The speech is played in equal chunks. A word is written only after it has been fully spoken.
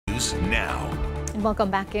News Now. And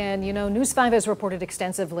welcome back in. You know, News 5 has reported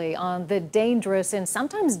extensively on the dangerous and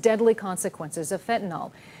sometimes deadly consequences of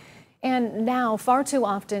fentanyl. And now, far too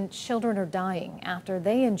often, children are dying after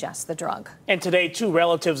they ingest the drug. And today, two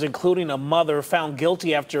relatives, including a mother, found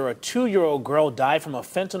guilty after a 2-year-old girl died from a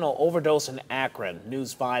fentanyl overdose in Akron.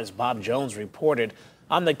 News 5's Bob Jones reported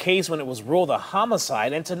on the case when it was ruled a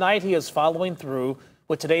homicide, and tonight he is following through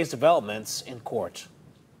with today's developments in court.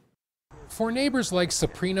 For neighbors like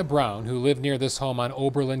Sabrina Brown, who live near this home on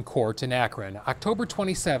Oberlin Court in Akron, October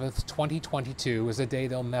 27th, 2022 is a day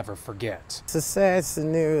they'll never forget. It's a sad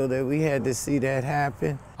scenario that we had to see that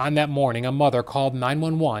happen. On that morning, a mother called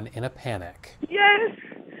 911 in a panic. Yes,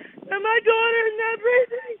 and my daughter is not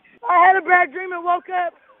breathing. I had a bad dream and woke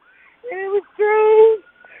up, and it was true.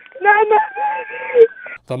 Not my baby.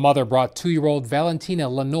 The mother brought 2-year-old Valentina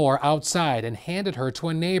Lenore outside and handed her to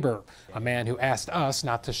a neighbor, a man who asked us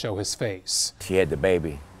not to show his face. She had the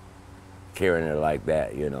baby, carrying her like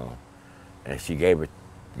that, you know, and she gave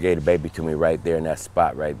the baby to me right there in that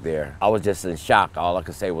spot right there. I was just in shock. All I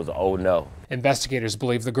could say was, oh no. Investigators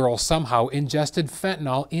believe the girl somehow ingested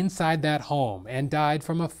fentanyl inside that home and died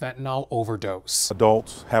from a fentanyl overdose.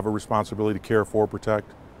 Adults have a responsibility to care for,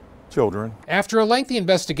 protect children. After a lengthy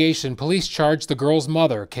investigation, police charged the girl's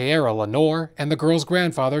mother, Kiara Lenore, and the girl's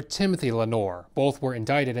grandfather, Timothy Lenore. Both were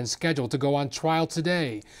indicted and scheduled to go on trial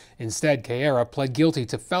today. Instead, Kiara pled guilty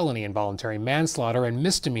to felony involuntary manslaughter and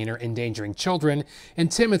misdemeanor endangering children, and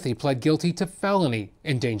Timothy pled guilty to felony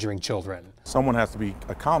endangering children. Someone has to be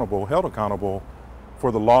accountable, held accountable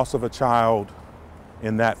for the loss of a child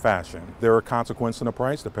in that fashion. There are consequences and a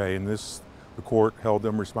price to pay, and the court held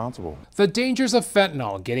them responsible. The dangers of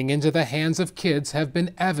fentanyl getting into the hands of kids have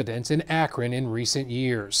been evident in Akron in recent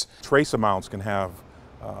years. Trace amounts can have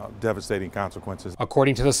devastating consequences.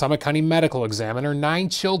 According to the Summit County Medical Examiner, 9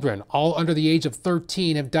 children, all under the age of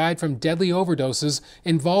 13, have died from deadly overdoses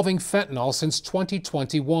involving fentanyl since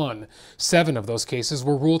 2021. 7 of those cases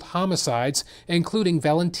were ruled homicides, including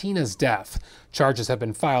Valentina's death. Charges have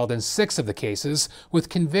been filed in 6 of the cases, with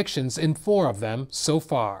convictions in 4 of them so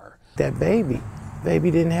far. That baby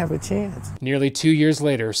didn't have a chance. Nearly 2 years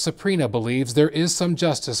later, Sabrina believes there is some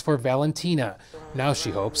justice for Valentina. Now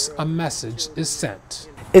she hopes a message is sent.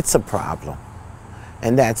 It's a problem,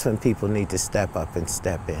 and that's when people need to step up and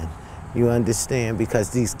step in. You understand, because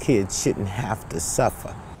these kids shouldn't have to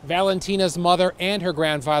suffer. Valentina's mother and her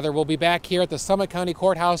grandfather will be back here at the Summit County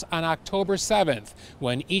Courthouse on October 7th,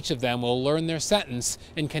 when each of them will learn their sentence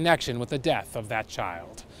in connection with the death of that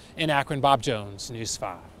child. In Akron, Bob Jones, News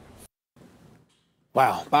 5.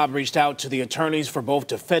 Wow. Bob reached out to the attorneys for both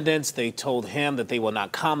defendants. They told him that they will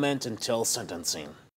not comment until sentencing.